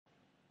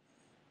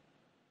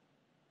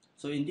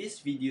So in this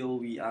video,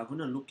 we are going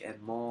to look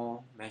at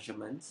more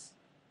measurements,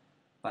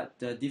 but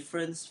the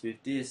difference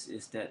with this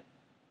is that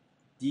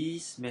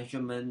these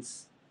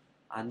measurements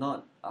are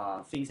not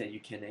things that you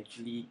can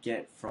actually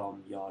get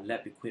from your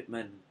lab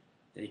equipment,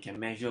 that you can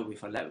measure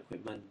with a lab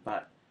equipment,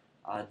 but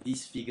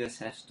these figures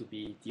have to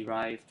be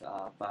derived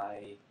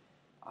by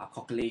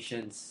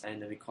calculations,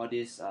 and we call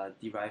this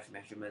derived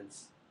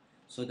measurements.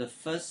 So the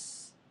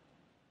first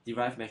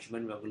derived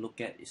measurement we're going to look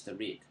at is the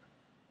rate.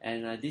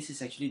 And this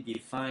is actually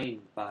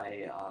defined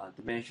by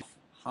the measure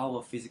of how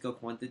a physical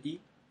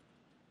quantity,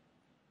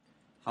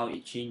 how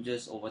it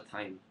changes over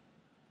time.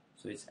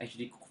 So it's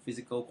actually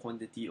physical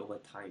quantity over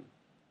time.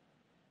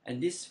 And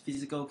this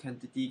physical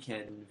quantity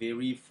can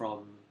vary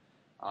from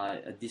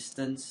a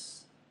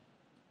distance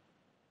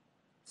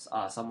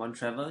someone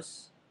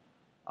travels.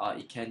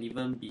 It can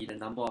even be the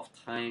number of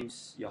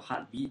times your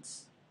heart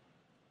beats.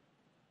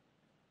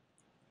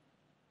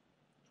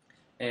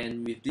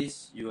 And with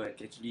this, you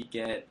actually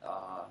get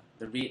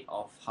the rate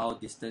of how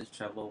distance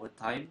travel over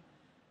time.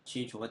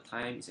 Change over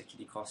time is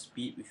actually called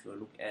speed, which we'll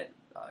look at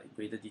in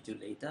greater detail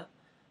later,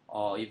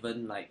 or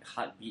even like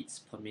heartbeats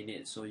per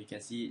minute. So you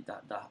can see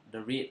that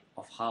the rate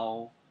of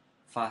how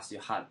fast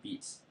your heart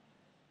beats.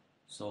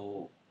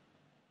 So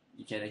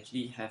you can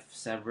actually have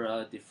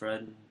several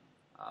different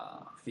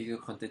physical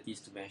quantities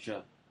to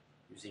measure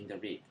using the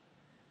rate.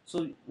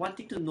 So one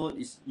thing to note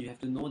is you have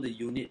to know the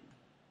unit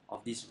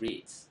of these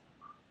rates.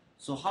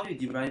 So how you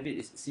derive it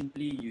is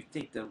simply you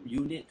take the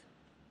unit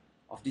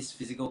of this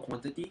physical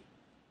quantity,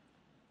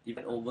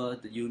 divide over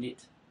the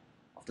unit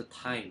of the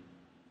time.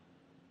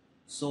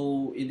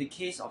 So in the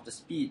case of the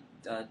speed,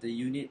 the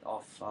unit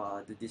of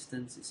the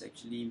distance is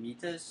actually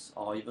meters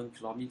or even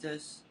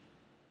kilometers,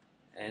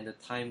 and the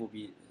time will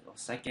be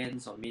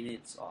seconds or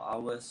minutes or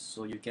hours.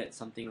 So you get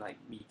something like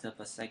meter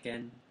per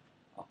second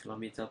or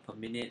kilometer per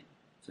minute.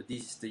 So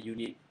this is the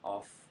unit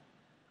of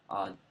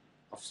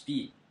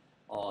speed.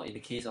 Or in the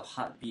case of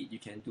heartbeat, you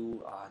can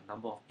do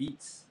number of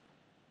beats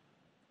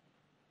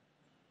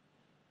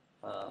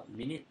per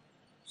minute.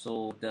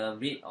 So the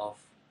rate of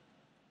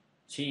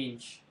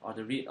change or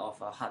the rate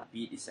of a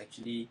heartbeat is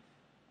actually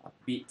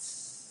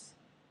beats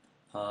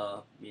per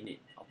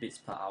minute or beats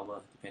per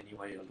hour, depending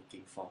what you're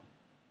looking for.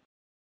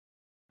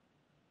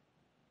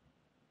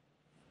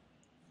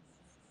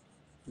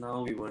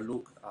 Now we will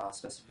look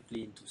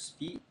specifically into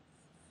speed.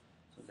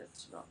 So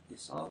let's wrap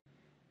this up.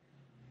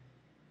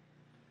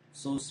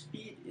 So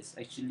speed is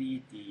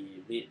actually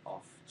the rate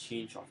of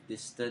change of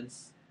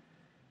distance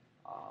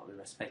with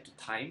respect to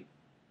time,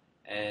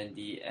 and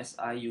the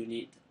SI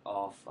unit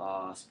of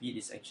speed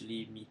is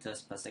actually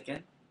meters per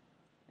second.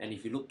 And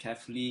if you look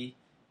carefully,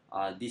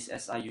 this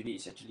SI unit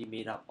is actually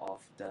made up of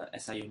the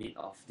SI unit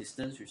of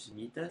distance, which is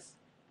meters,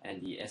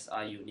 and the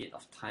SI unit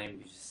of time,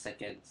 which is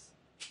seconds.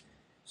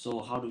 So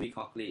how do we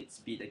calculate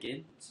speed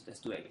again? So let's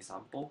do an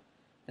example.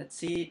 Let's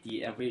say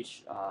the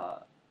average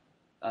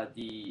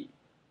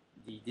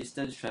the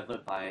distance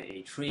traveled by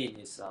a train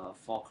is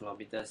 4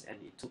 kilometers,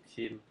 and it took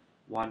him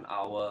 1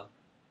 hour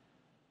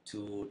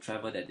to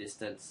travel that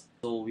distance.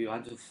 So we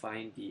want to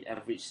find the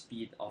average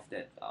speed of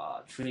that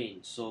train.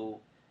 So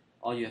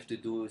all you have to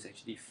do is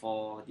actually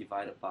 4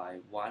 divided by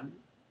 1,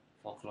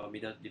 4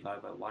 kilometers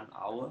divided by 1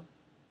 hour.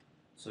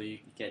 So you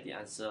get the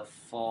answer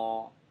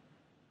 4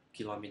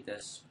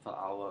 kilometers per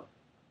hour.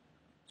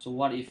 So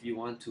what if you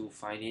want to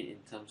find it in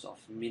terms of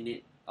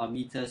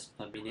meters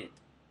per minute?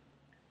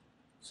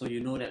 So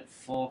you know that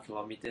 4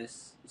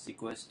 kilometers is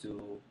equals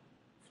to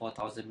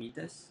 4,000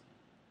 meters.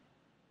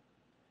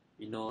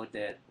 We know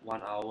that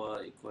 1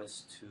 hour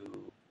equals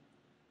to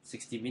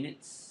 60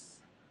 minutes.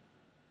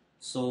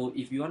 So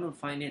if you want to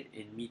find it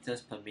in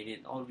meters per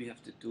minute, all we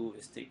have to do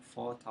is take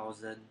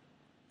 4,000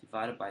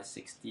 divided by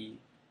 60,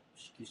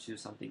 which gives you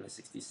something like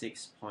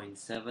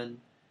 66.7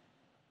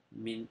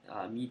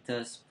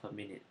 meters per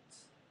minute.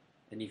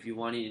 And if you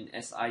want it in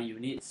SI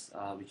units,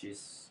 which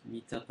is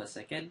meter per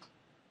second,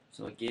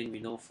 so again we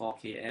know 4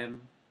 km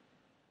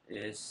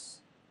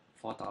is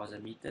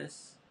 4,000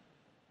 meters.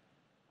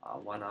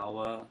 1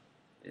 hour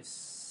is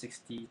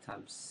 60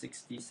 times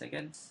 60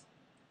 seconds.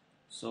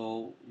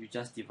 So you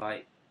just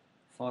divide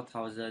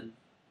 4,000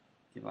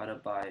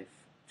 divided by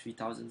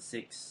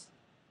 3006,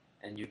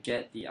 and you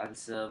get the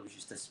answer, which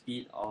is the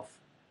speed of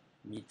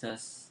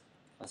meters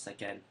per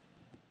second.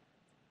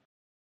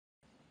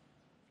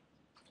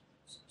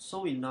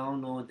 So we now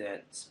know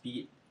that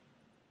speed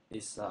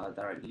is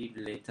directly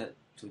related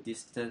to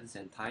distance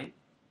and time.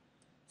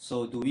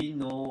 So do we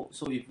know,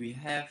 so if we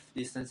have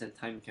distance and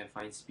time, we can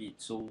find speed.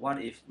 So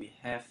what if we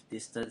have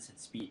distance and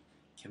speed,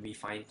 can we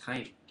find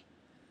time?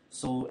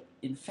 So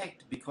in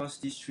fact, because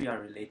these three are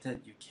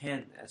related, you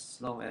can, as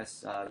long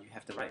as you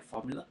have the right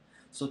formula.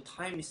 So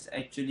time is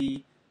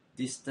actually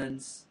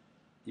distance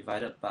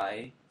divided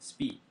by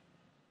speed,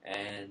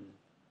 and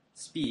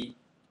speed,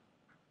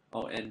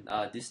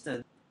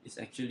 distance is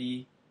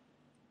actually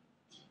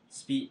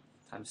speed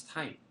times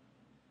time.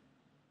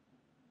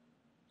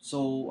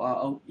 So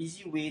an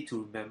easy way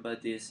to remember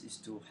this is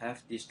to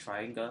have this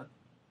triangle,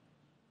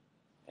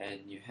 and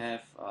you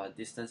have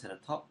distance at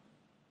the top,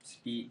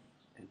 speed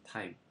and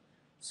time.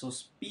 So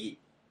speed,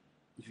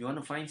 if you want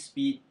to find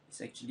speed,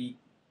 it's actually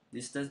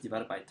distance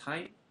divided by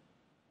time.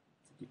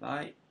 So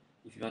divide.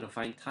 If you want to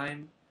find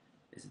time,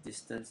 it's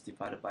distance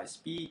divided by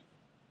speed.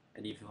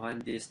 And if you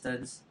want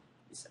distance,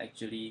 it's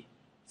actually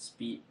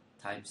speed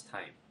times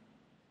time.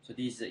 So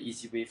this is the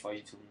easy way for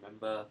you to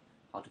remember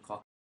how to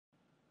calculate.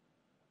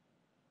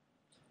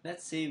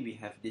 Let's say we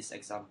have this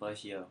example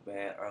here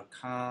where a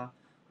car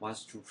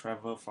wants to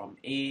travel from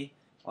A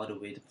all the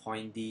way to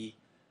point D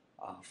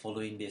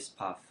following this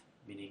path.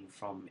 Meaning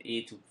from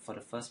A to, for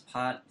the first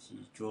part,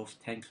 he drove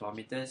 10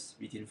 kilometers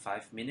within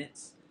 5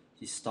 minutes.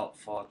 He stopped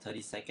for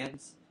 30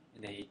 seconds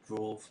and then he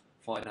drove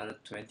for another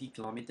 20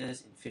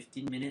 kilometers in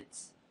 15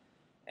 minutes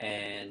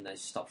and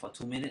stopped for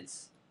 2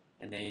 minutes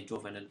and then he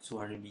drove another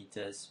 200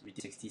 meters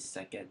within 60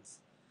 seconds.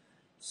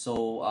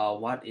 So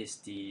what is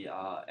the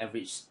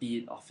average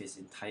speed of his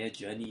entire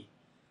journey?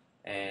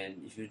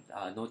 And if you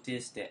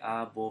notice, there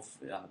are both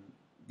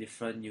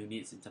different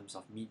units in terms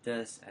of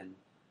meters and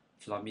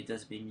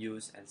kilometers being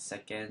used, and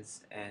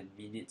seconds and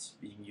minutes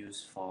being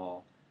used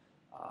for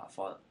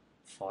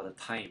the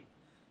time.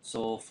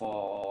 So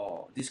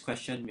for this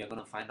question, we are going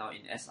to find out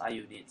in SI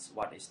units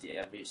what is the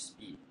average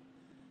speed.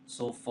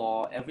 So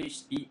for average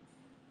speed,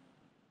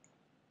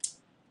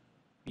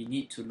 we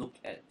need to look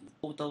at the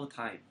total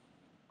time,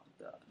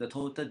 the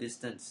total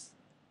distance,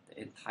 the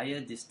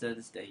entire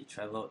distance that he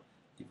traveled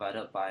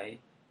divided by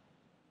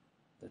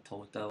the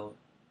total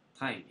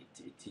time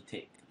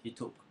he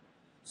took.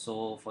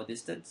 So for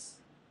distance,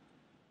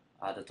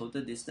 the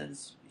total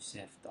distance, we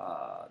have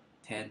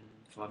 10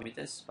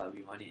 kilometers, but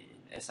we want it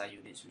in SI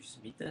units, which is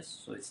meters.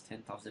 So it's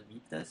 10,000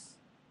 meters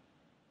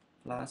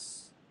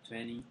plus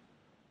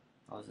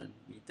 20,000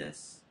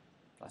 meters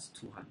plus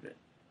 200.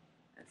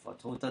 And for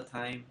total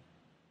time,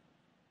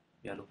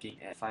 we are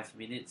looking at 5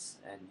 minutes,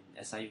 and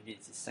in SI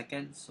units is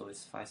seconds, so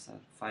it's 5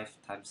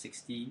 times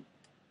 60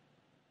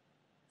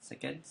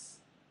 seconds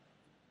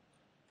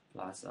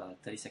plus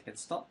 30 second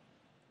stop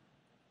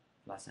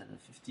plus another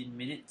 15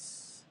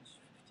 minutes,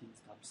 15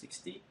 times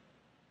 60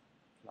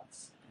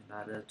 plus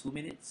another 2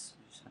 minutes,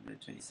 which is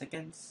 120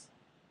 seconds,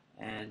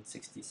 and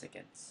 60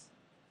 seconds.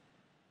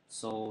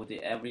 So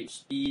the average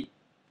speed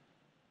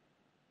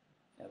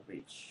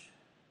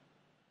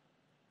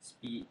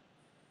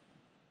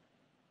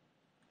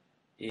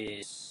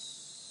is,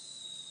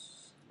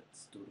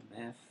 let's do the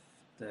math,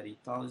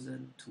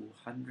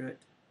 30,200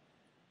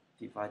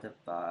 divided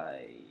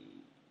by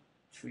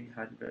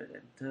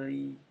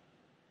 330,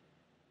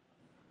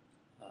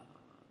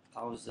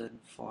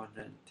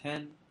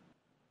 1,410,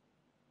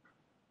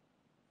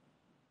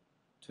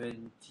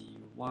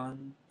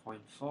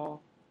 21.4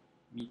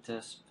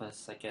 meters per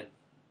second.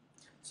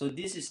 So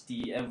this is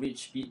the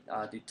average speed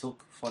they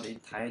took for the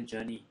entire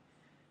journey.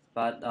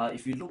 But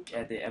if you look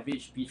at the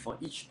average speed for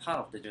each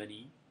part of the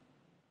journey,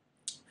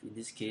 in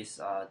this case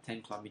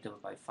 10 kilometers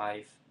by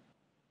 5,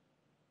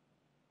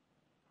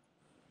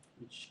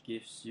 which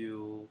gives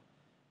you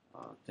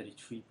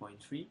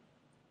 33.3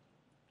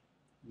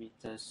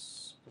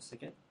 meters per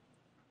second,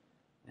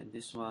 and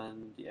this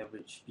one, the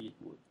average speed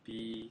would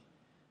be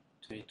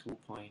 22.2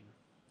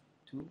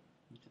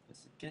 meters per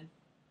second,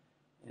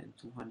 and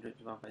 200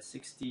 divided by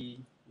 60,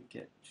 you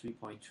get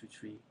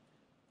 3.33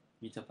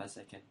 meter per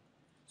second.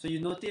 So you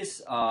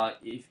notice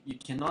if you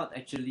cannot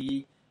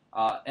actually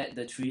add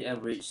the 3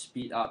 average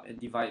speed up and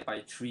divide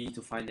by 3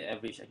 to find the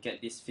average and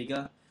get this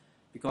figure,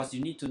 because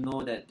you need to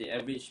know that the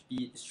average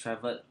speed is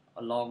traveled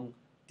along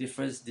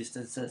different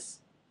distances.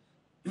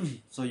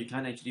 So you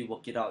can't actually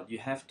work it out. You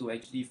have to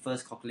actually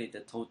first calculate the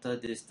total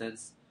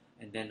distance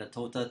and then the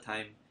total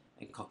time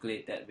and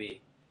calculate that way.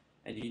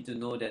 And you need to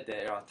know that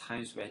there are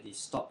times where they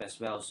stop as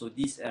well. So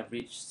these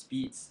average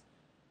speeds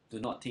do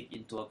not take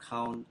into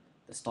account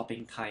the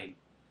stopping time.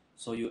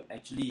 So you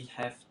actually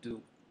have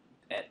to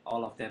add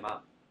all of them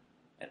up,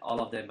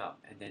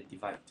 and then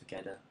divide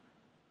together.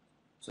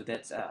 So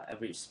that's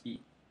average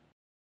speed.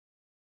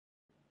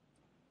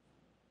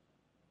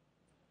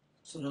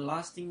 So the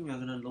last thing we're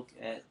going to look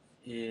at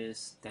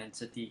is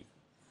density.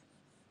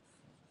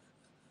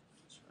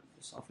 Let's run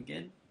this off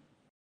again.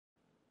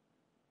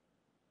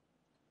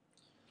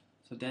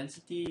 So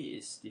density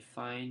is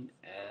defined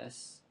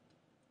as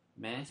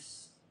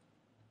mass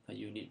per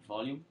unit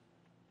volume,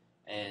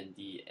 and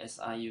the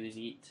SI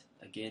unit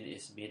again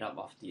is made up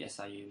of the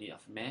SI unit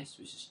of mass,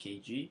 which is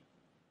kg,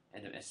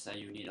 and the SI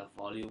unit of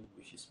volume,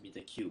 which is meter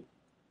cube.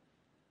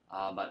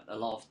 But a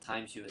lot of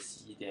times you will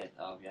see that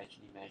we're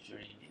actually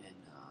measuring in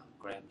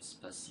grams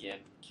per cm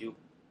cube.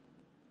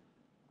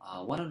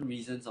 One of the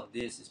reasons of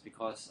this is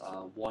because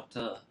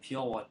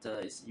pure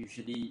water is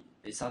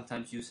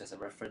sometimes used as a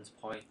reference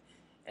point,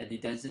 and the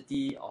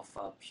density of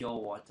pure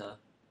water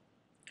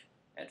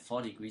at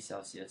 4 degrees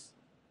Celsius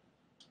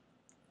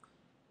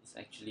is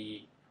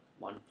actually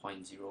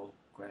 1.0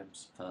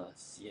 grams per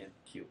cm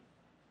cube.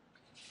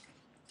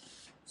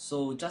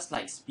 So just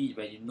like speed,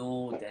 when you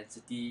know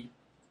density,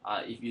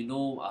 if you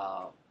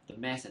know the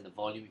mass and the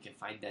volume, you can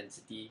find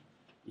density.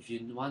 If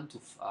you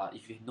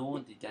know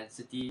the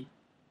density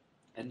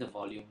and the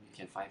volume, you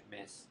can find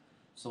mass.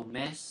 So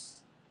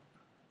mass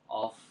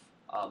of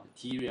a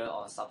material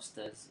or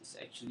substance is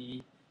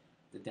actually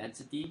the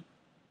density,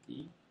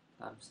 T,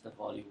 times the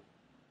volume.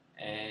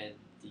 And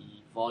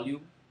the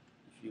volume,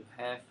 if you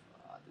have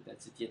the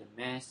density and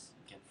the mass,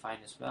 you can find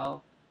as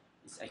well,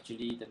 is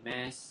actually the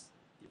mass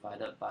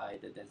divided by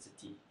the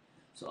density.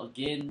 So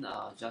again,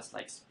 just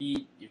like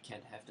speed, you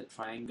can have the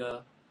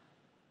triangle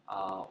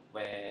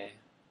where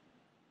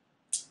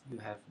you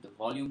have the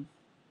volume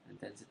and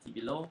density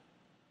below,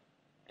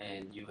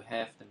 and you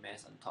have the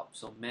mass on top.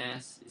 So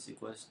mass is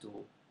equals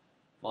to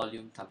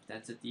volume times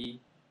density.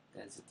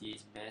 Density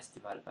is mass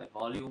divided by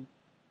volume,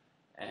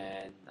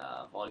 and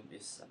volume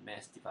is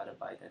mass divided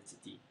by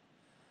density.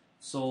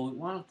 So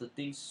one of the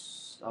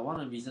things, one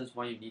of the reasons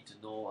why you need to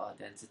know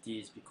density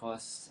is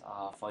because,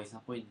 for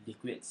example, in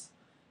liquids,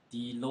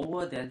 the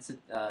lower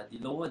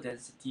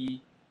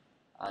density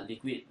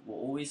liquid will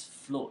always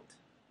float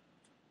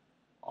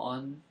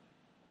on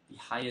the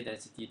higher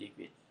density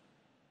liquid.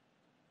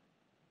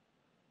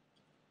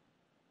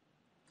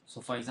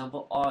 So for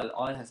example,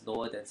 oil has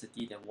lower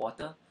density than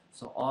water,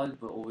 so oil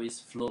will always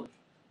float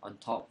on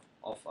top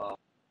of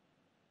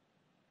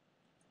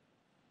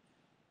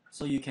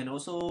so you can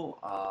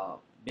also,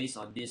 based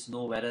on this,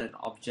 know whether an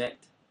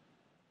object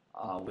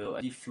will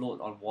actually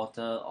float on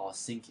water or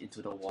sink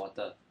into the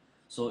water.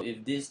 So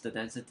if the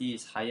density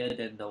is higher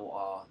than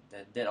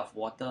that of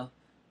water,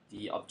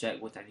 the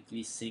object will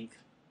technically sink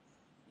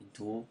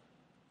into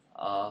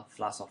a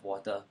flask of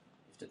water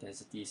if the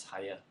density is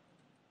higher.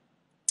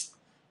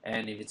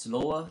 And if it's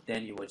lower,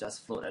 then it will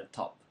just float at the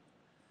top.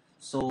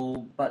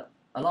 So, but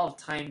a lot of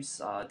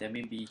times there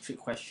may be trick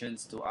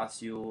questions to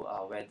ask you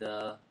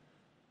whether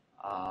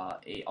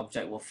a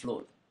object will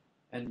float,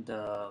 and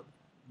the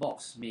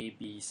box may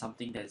be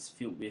something that's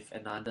filled with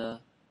another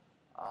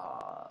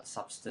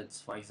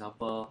substance. For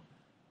example,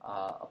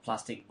 a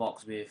plastic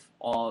box with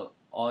oil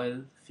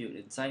filled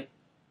inside.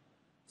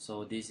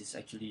 So this is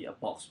actually a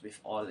box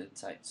with oil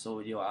inside. So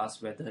you are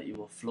asked whether it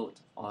will float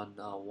on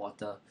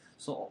water.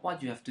 So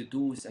what you have to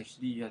do is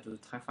actually you have to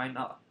find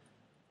out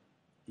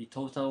the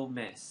total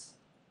mass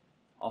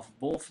of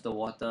both the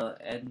water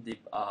and the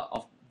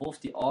of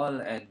both the oil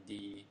and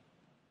the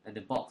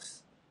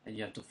box, and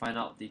you have to find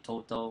out the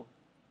total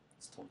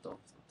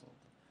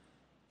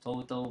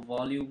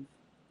volume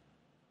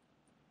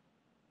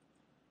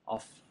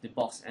of the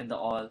box and the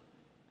oil,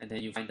 and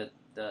then you find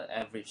the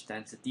average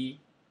density,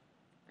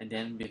 and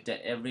then with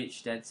that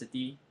average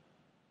density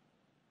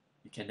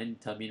you can then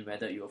determine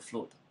whether it will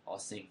float or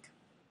sink.